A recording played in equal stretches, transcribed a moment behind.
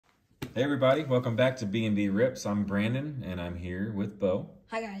Hey everybody, welcome back to B&B Rips. I'm Brandon and I'm here with Bo.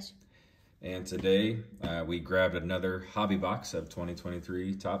 Hi guys. And today we grabbed another hobby box of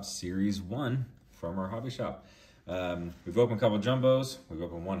 2023 Topps Series 1 from our hobby shop. We've opened a couple jumbos, we've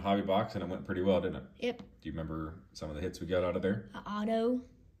opened one hobby box and it went pretty well, didn't it? Yep. Do you remember some of the hits we got out of there? Auto.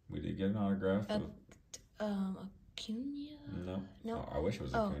 We did get an autograph. Acuna? No. No. Oh, I wish it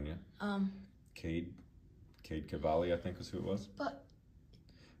was Acuna. Cade Cavalli, I think was who it was.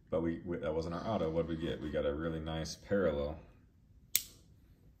 But we that wasn't our auto. What did we get? We got a really nice parallel.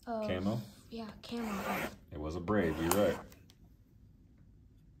 Camo? Yeah, camo. It was a Brave, you're right.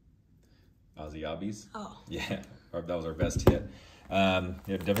 Ozzy Obbies? Oh. Yeah, that was our best hit. Yeah,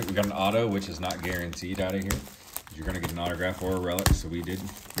 definitely we got an auto, which is not guaranteed out of here. You're gonna get an autograph or a relic, so we did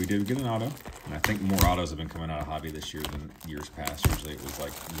get an auto. And I think more autos have been coming out of hobby this year than years past. Usually it was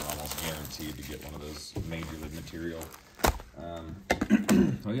like you're almost guaranteed to get one of those major league material.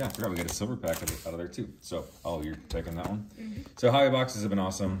 Oh yeah, I forgot we got a silver pack out of there too. So, oh, you're taking that one? Mm-hmm. So hobby boxes have been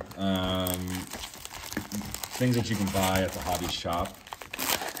awesome. Things that you can buy at the hobby shop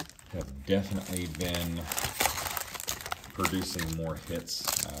have definitely been producing more hits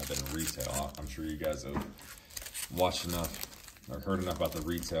than retail. I'm sure you guys have watched enough or heard enough about the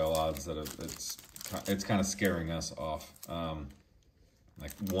retail odds that it's kind of scaring us off.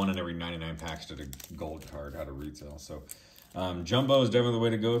 Like 1 in every 99 packs did a gold card out of retail. So jumbo is definitely the way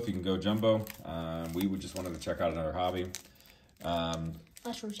to go if you can go jumbo. We would just wanted to check out another hobby.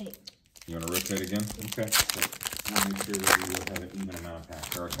 Let's rotate. You want to rotate again? Okay. So we'll make sure that we will have an even amount of packs.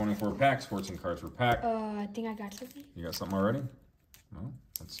 There are 24 packs, 14 cards per pack. I think I got something. You got something already? No?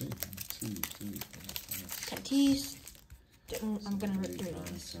 Let's see. 10 tees. I'm going to rip through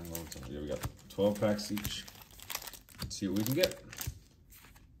these. Yeah, we got 12 packs each. Let's see what we can get.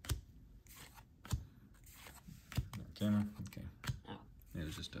 Camera. Okay. Oh. It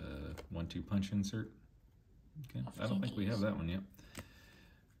was just a 1-2 punch insert. Okay. I don't think we have that one yet.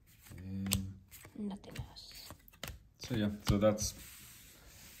 And nothing else. So yeah, so that's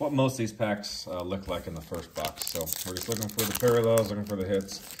what most of these packs look like in the first box. So we're just looking for the parallels, looking for the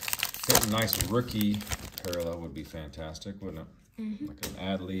hits. Hit a nice rookie parallel would be fantastic, wouldn't it? Mm-hmm. Like an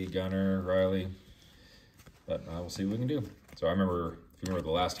Adley, Gunner, Riley. But we'll see what we can do. So I remember, if you remember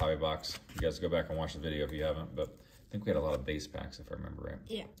the last hobby box, you guys go back and watch the video if you haven't, but I think we had a lot of base packs if I remember right.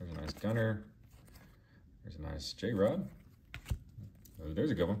 Yeah. There's a nice Gunner. There's a nice J-Rod. Oh,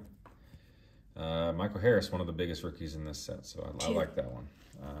 there's a good one. Michael Harris, one of the biggest rookies in this set, so I like that one.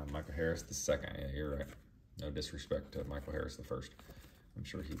 Michael Harris the second. Yeah, you're right. No disrespect to Michael Harris the first. I'm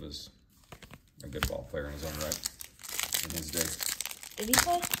sure he was a good ball player in his own right in his day. Did he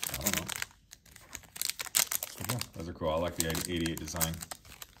play? I don't know. So, yeah, those are cool. I like the 88 design.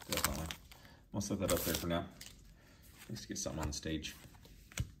 Definitely. I'll set that up there for now. Let's get something on the stage.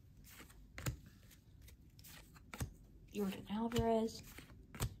 Jordan Alvarez.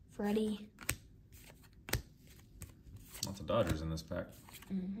 Freddie. Lots of Dodgers in this pack.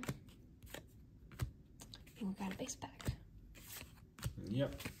 Mm-hmm. And we got a base pack.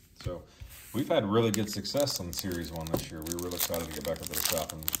 Yep. So we've had really good success on Series 1 this year. We were really excited to get back up to the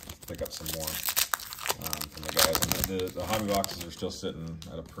shop and pick up some more from the guys. And the hobby boxes are still sitting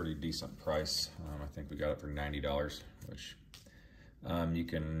at a pretty decent price. I think we got it for $90, which you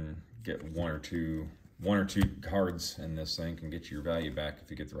can get one or two cards in this thing can get you your value back if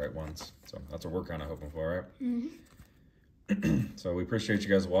you get the right ones. So that's what we're kind of hoping for, right? Mm-hmm. So we appreciate you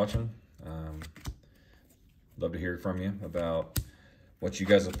guys watching. Love to hear from you about what you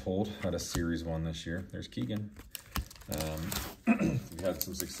guys have pulled out of Series 1 this year. There's Keegan. If you had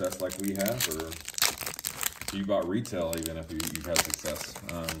some success like we have, or so you bought retail even if you've had success.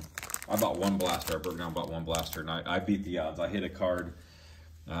 I bought one blaster. I broke down, bought one blaster, and I beat the odds. I hit a card,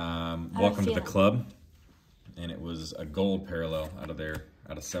 Welcome to the Club, and it was a gold parallel out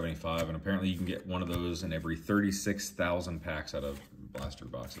of 75, and apparently you can get one of those in every 36,000 packs out of blaster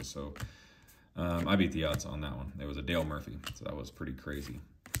boxes. So I beat the odds on that one. It was a Dale Murphy, so that was pretty crazy.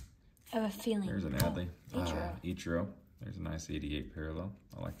 I have a feeling. There's an Adley. Ichiro. There's a nice 88 parallel.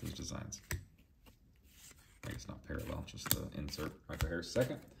 I like those designs. I guess not parallel, just the insert. Michael Harris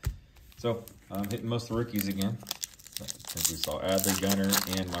second. So I'm hitting most of the rookies again. I think we saw Adley, Gunner,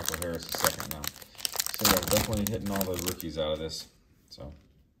 and Michael Harris second now. So yeah, definitely hitting all those rookies out of this. So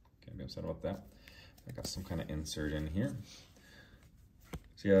can't be upset about that. I got some kind of insert in here.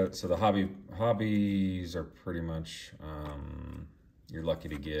 So yeah, so the hobbies are pretty much, you're lucky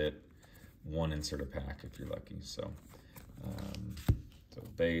to get one insert a pack if you're lucky. So, so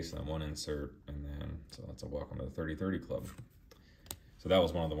base and then one insert, and then, so that's a welcome to the 3030 club. So that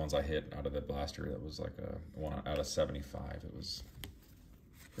was one of the ones I hit out of the blaster. That was like a one out of 75. It was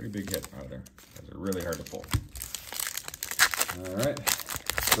Pretty big hit out of there. Those are really hard to pull. All right.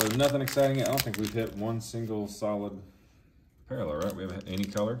 So nothing exciting yet. I don't think we've hit one single solid parallel, right? We haven't hit any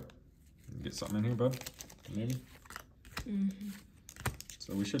color. Get something in here, bud? Maybe?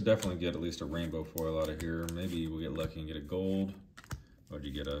 So we should definitely get at least a rainbow foil out of here. Maybe we'll get lucky and get a gold. Or do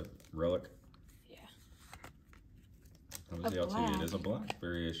you get a relic? Yeah. What was the LTV? It is a black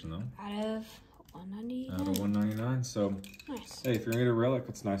variation though. Out of 199. Out of 199. So Nice. hey, if you're gonna get a relic,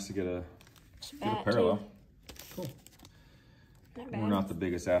 it's nice to get a Bat, parallel. too. Cool. Not bad. We're not the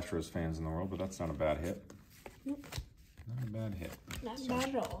biggest Astros fans in the world, but that's not a bad hit. Nope. Not a bad hit. Not So, bad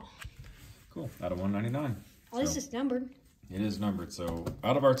at all. cool. Out of 199. At least it's numbered. It is numbered. So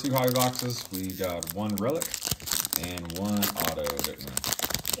out of our 2 hobby boxes, we got 1 relic and 1 auto, didn't we?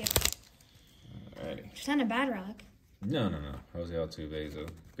 Yep. Alrighty. It's not a bad relic. No. Jose Altuve is a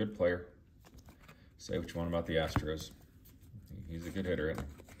good player. Say what you want about the Astros. He's a good hitter, isn't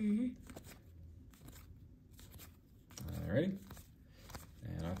he? Alrighty.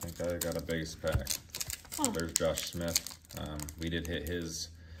 And I think I got a base pack. Oh. There's Josh Smith. We did hit his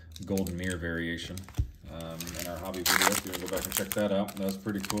Golden Mirror variation in our hobby video. If you want to go back and check that out, that was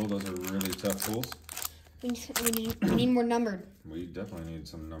pretty cool. Those are really tough pulls. We need more numbered. We definitely need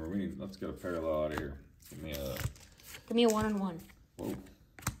some number. Let's get a parallel out of here. Give me a 1-on-1. Whoa.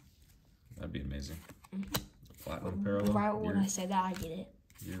 That'd be amazing. A platinum parallel. Right when I say that, I get it.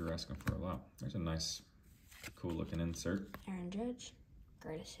 You're asking for a lot. There's a nice, cool looking insert. Aaron Judge,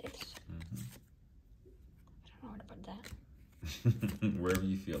 greatest hits. I don't know where to put that. Wherever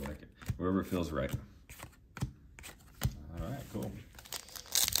you feel like it. Wherever it feels right. All right, cool.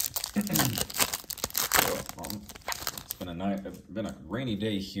 So, it's been a rainy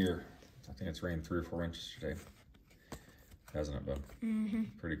day here. I think it's rained 3 or 4 inches today. Hasn't it, bud?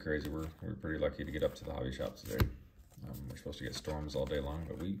 Pretty crazy. We're pretty lucky to get up to the hobby shop today. We're supposed to get storms all day long,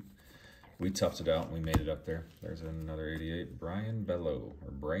 but we toughed it out and we made it up there. There's another 88. Brian Bello,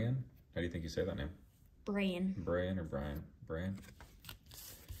 or Brian? How do you think you say that name? Brian. Brian or Brian? Brian?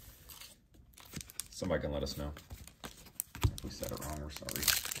 Somebody can let us know. If we said it wrong, we're sorry.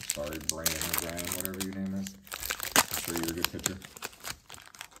 We're sorry, Brian or Brian, whatever your name is. I'm sure you're a good pitcher.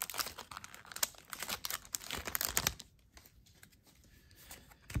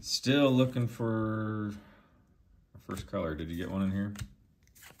 Still looking for a first color. Did you get one in here?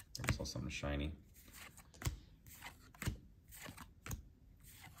 I saw something shiny.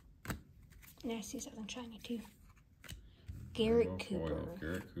 Yeah, I see something shiny too. Garrett Cooper. Foil.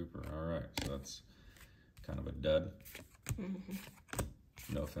 Garrett Cooper. All right, so that's kind of a dud.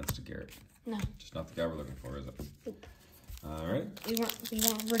 No offense to Garrett. No. Just not the guy we're looking for, is it? Nope. All right. We want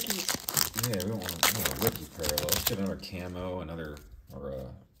rookies. Yeah, we don't want a rookie parallel. Let's get another camo,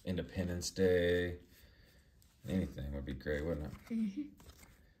 or Independence Day. Anything would be great, wouldn't it?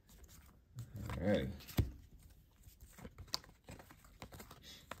 All righty.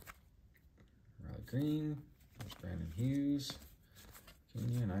 Riley Green. There's Brandon Hughes.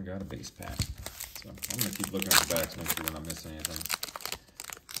 Kenyon, I got a base pack. So I'm going to keep looking at the backs, make sure we're not missing anything.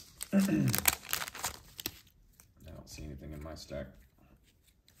 I don't see anything in my stack.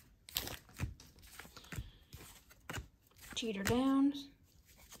 Jeter Downs.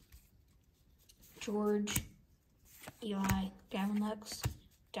 George. Eli. Gavin Lux.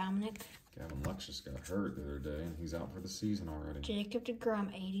 Dominic. Gavin Lux just got hurt the other day, and he's out for the season already. Jacob DeGrom,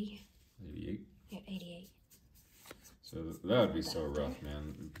 80. 88. Yeah, 88. So that would be so rough,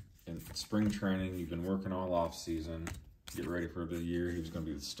 man. In spring training, you've been working all off season, get ready for the year. He was going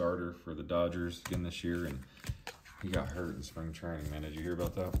to be the starter for the Dodgers again this year, and he got hurt in spring training, man. Did you hear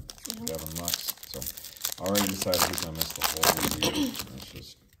about that? Gavin Lux. So already decided he's going to miss the whole year. It's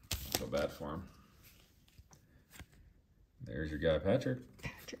just so bad for him. There's your guy, Patrick.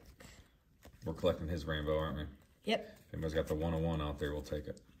 We're collecting his rainbow, aren't we? Yep. If anybody's got the 101 out there, we'll take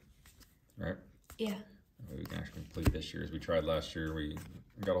it. Right? Yeah. We can actually complete this year. As we tried last year, we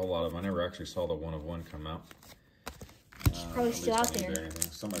got a whole lot of them. I never actually saw the 101 come out. It's probably still out there.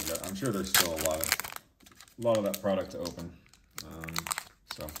 Somebody's got, I'm sure there's still a lot of that product to open.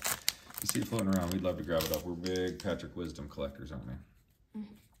 So if you see it floating around, we'd love to grab it up. We're big Patrick Wisdom collectors, aren't we?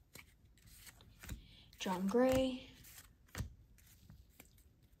 John Gray.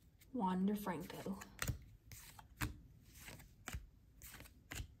 Wander Franco.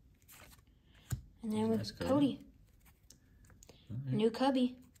 And then with Nice Cody. Right. New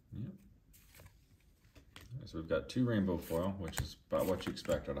Cubby. Yep. So we've got 2 rainbow foil, which is about what you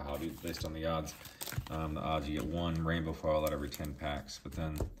expect out of hobby based on the odds. The odds, you get 1 rainbow foil out every 10 packs, but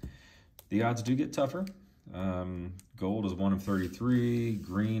then the odds do get tougher. Gold is 1 of 33,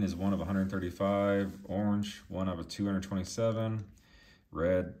 green is 1 of 135, orange 1 of 227,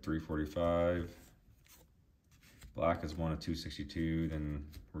 Red, 345. Black is 1 of 262. Then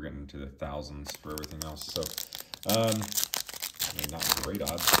we're getting into the thousands for everything else. So, I mean, not great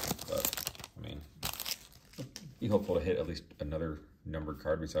odds, but I mean, be hopeful to hit at least another numbered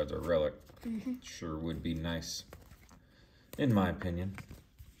card besides our relic. Sure would be nice, in my opinion.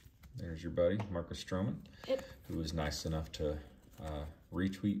 There's your buddy, Marcus Stroman, who was nice enough to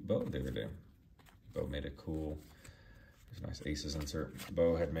retweet Bo the other day. Bo made a cool, there's a nice Aces insert.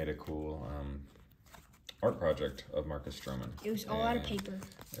 Bo had made a cool art project of Marcus Stroman. It was all out of paper.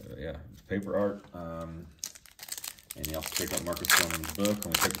 Yeah, it's paper art. And he also picked up Marcus Stroman's book, and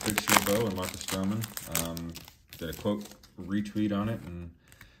we took a picture of Bo and Marcus Stroman. Did a quote retweet on it, and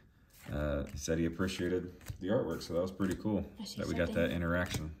he said he appreciated the artwork, so that was pretty cool that we got that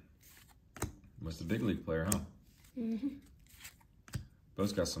interaction. Was the big league player, huh?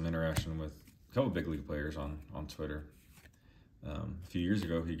 Bo's got some interaction with a couple big league players on Twitter. A few years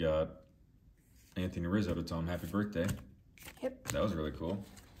ago, he got Anthony Rizzo to tell him happy birthday. Yep. That was really cool.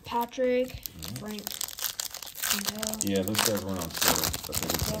 Patrick, Frank. Yeah, those guys weren't on Twitter, but they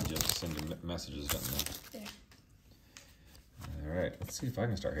would send you messages, didn't they? Yeah. All right, let's see if I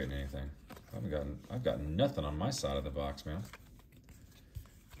can start hitting anything. I've got nothing on my side of the box, man.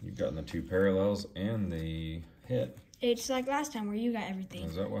 You've gotten the 2 parallels and the hit. It's like last time where you got everything.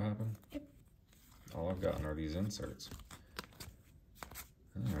 Is that what happened? Yep. All I've gotten are these inserts.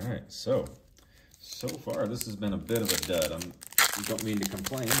 All right, so far this has been a bit of a dud. I don't mean to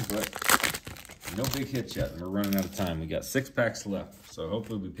complain, but no big hits yet, and we're running out of time. We got 6 packs left, so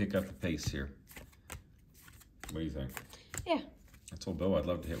hopefully we pick up the pace here. What do you think? Yeah. I told Bo I'd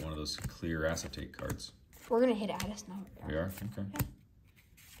love to hit one of those clear acetate cards. We're going to hit Addis now. We are? Okay. Yeah.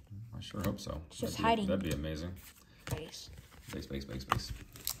 I sure hope so. It's just hiding. That'd be amazing. Base. Base.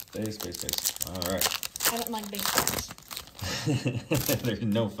 All right. I don't like big cards. There's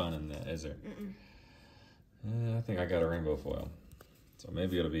no fun in that, is there? I think I got a rainbow foil. So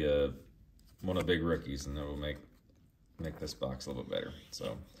maybe it'll be one of the big rookies, and that will make this box a little bit better.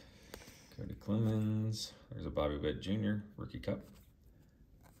 So, Cody Clemens. There's a Bobby Witt Jr. Rookie Cup.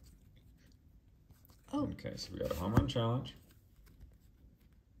 Oh. Okay, so we got a home run challenge.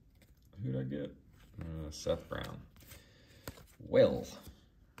 Who'd I get? Seth Brown. Well,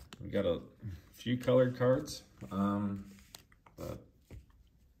 we got a few colored cards, but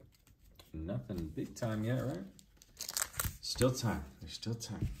nothing big time yet, right? Still time. There's still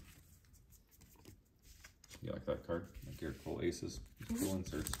time. You like that card? Like your full aces, cool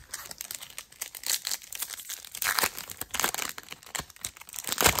inserts.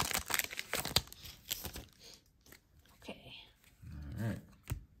 Okay. All right.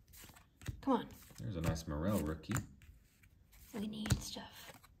 Come on. There's a nice Morel rookie. We need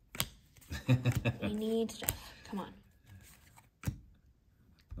stuff. We need stuff. Come on.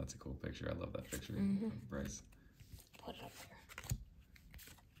 That's a cool picture. I love that picture. Bryce. Put it up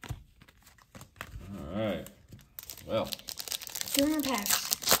there. All right. Well. 200 packs.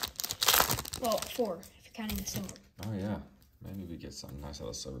 Well, 4 if you're counting the silver. Oh yeah. Maybe we get something nice out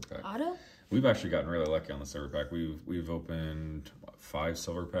of the silver pack. Auto? We've actually gotten really lucky on the silver pack. We've opened 5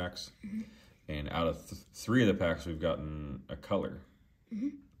 silver packs, and out of 3 of the packs, we've gotten a color.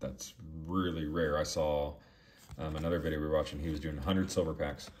 That's really rare. I saw another video we were watching. He was doing 100 silver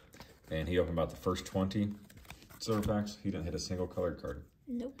packs, and he opened about the first 20 silver packs. He didn't hit a single colored card.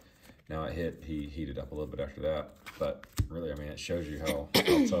 Nope. Now he heated up a little bit after that, but really, I mean, it shows you how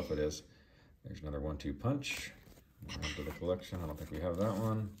tough it is. There's another 1-2 punch. Into the collection. I don't think we have that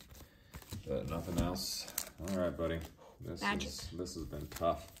one, but nothing else. All right, buddy. This has been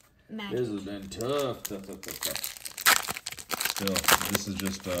tough. Magic. This has been tough. Still, this is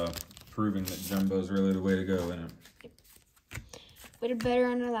just proving that Jumbo's really the way to go, isn't it? Yep. We did better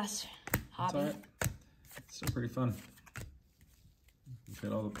on our last hobby. It's all right. It's still pretty fun. We've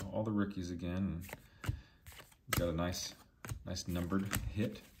hit all the rookies again. We've got a nice numbered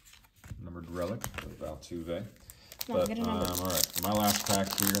hit, numbered relic with Altuve. But, all right, my last pack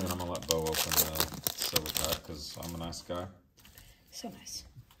here, and then I'm going to let Bo open the silver pack because I'm a nice guy. So nice.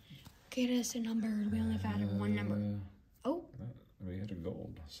 Get us a number. We only have had 1 number. Oh. We hit a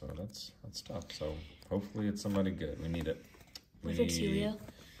gold, so that's tough. So hopefully it's somebody good. We need it. We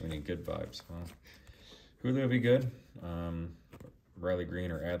need good vibes. Well, Julio would be good. Riley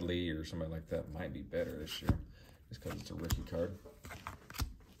Green or Adley or somebody like that might be better this year just because it's a rookie card.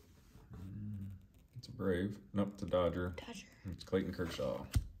 It's a Brave. Nope, it's a Dodger. It's Clayton Kershaw.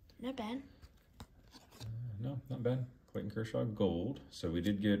 Not bad. No, not bad. Clayton Kershaw gold. So we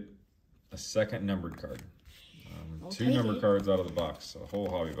did get a second numbered card. 2 numbered cards out of the box, a whole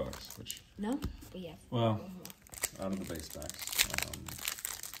hobby box. Which no, but yeah. Well, out of the base packs.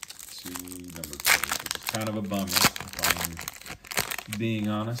 2 number cards, which is kind of a bummer, if I'm being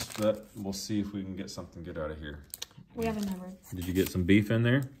honest, but we'll see if we can get something good out of here. We have a number. Did you get some beef in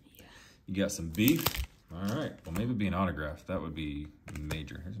there? Yeah. You got some beef? All right. Well, maybe it'd be an autograph. That would be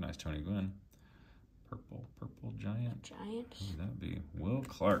major. Here's a nice Tony Gwynn. Purple giant. Giant. Who would that be? Will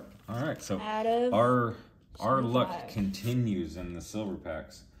Clark. All right. So Out of our 75. luck continues in the silver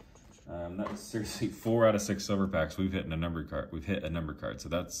packs. That was seriously 4 out of 6 silver packs. We've hit a number card. So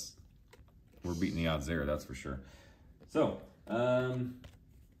we're beating the odds there. That's for sure. So let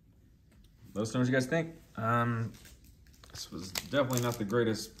us know what you guys think. This was definitely not the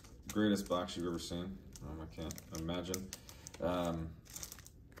greatest box you've ever seen. I can't imagine.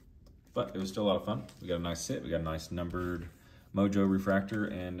 But it was still a lot of fun. We got a nice hit. We got a nice numbered Mojo Refractor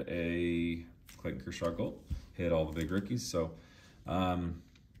and a Clayton Kershaw Gold. Hit all the big rookies. So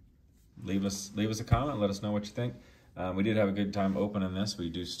leave us a comment. Let us know what you think. We did have a good time opening this. We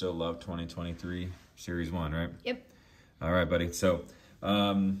do still love 2023 Series 1, right? Yep. All right, buddy. So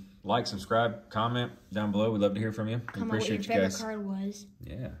like, subscribe, comment down below. We'd love to hear from you. We appreciate you guys. What your favorite card was.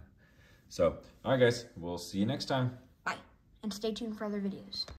 Yeah. So, all right, guys. We'll see you next time. Bye. And stay tuned for other videos.